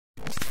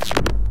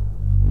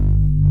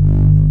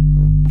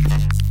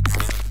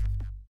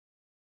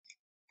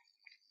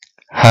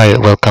Hi,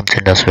 welcome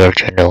to Nosware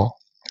channel.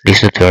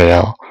 This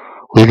tutorial,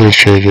 we will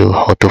show you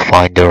how to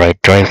find the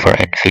right driver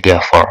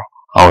Nvidia for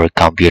our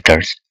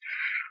computers.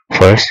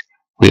 First,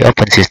 we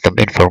open System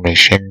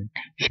Information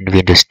in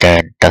Windows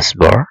 10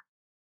 taskbar.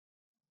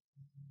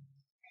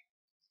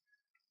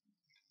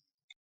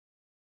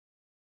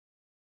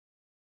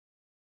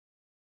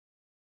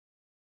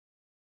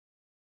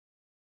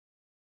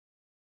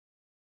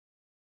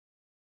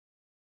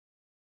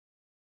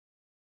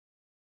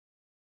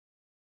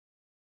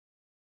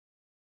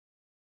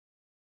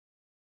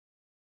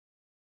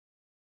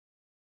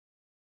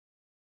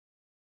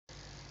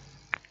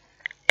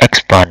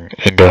 Expand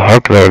in the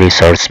Hardware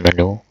Resource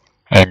menu,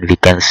 and we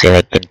can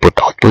select Input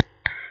Output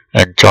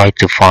and try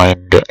to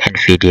find the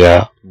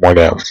Nvidia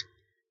models.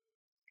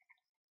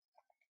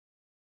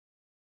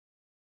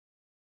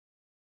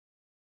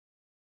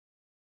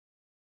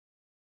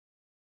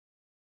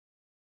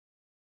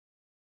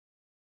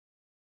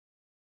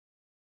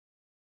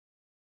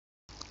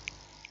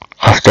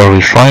 After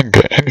we find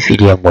the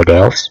Nvidia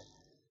models,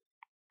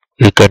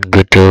 we can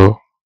go to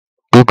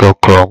Google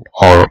Chrome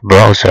or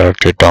browser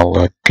to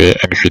download the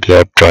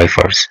Nvidia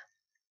drivers.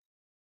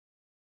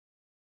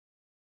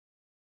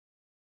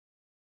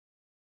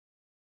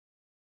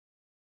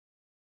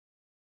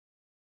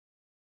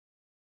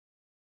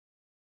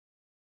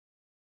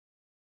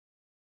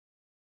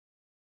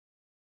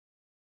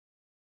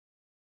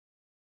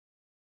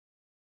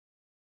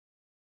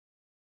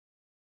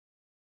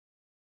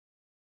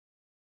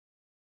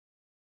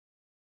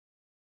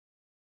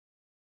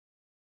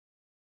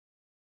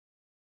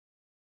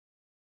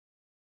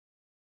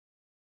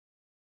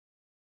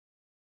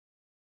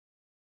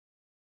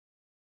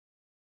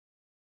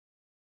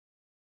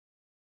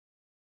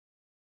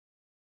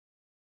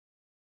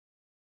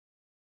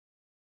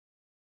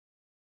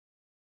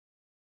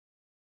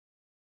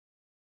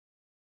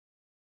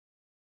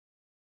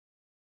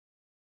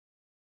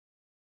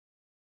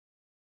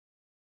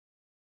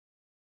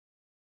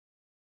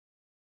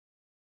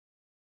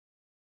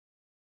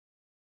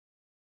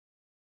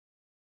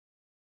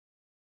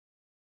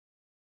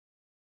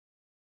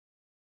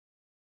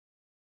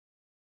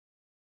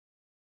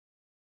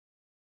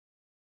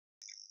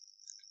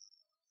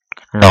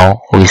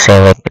 Now we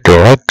select the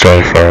right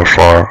driver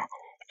for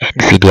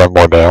Nvidia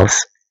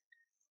models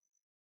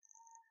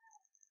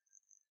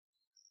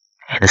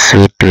and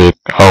switch with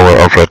our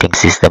operating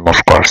system,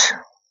 of course.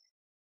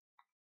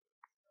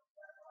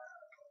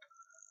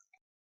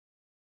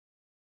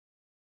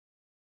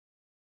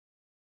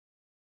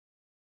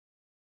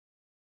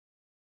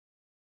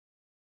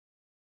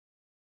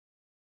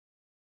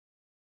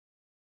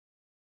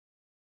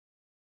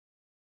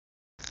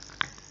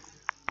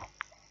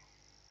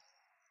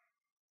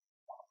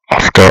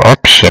 After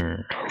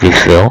option we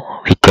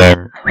fill, we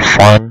can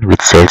find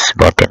with search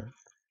button.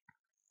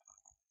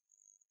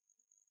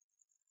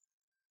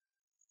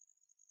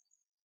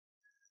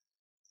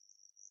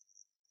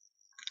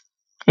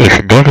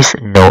 If there is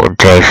no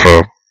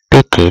driver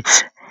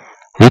package,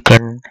 we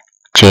can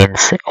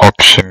change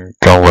option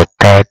download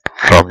type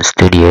from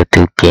studio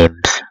to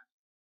games.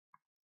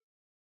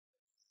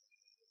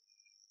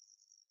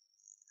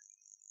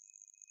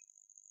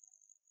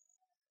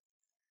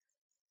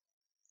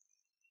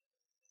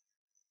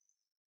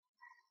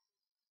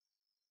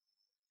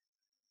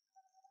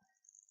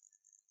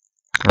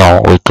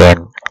 Now we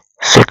can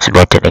search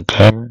button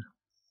again,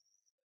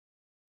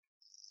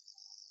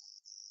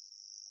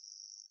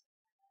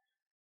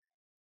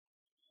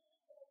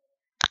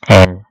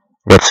 and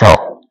that's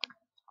all.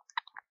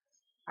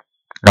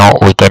 Now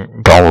we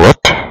can download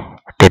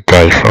the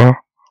driver.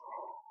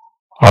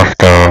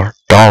 After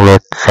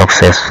download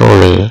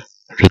successfully,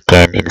 we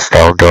can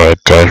install the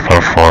right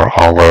driver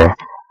for our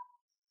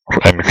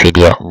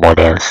Nvidia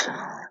models.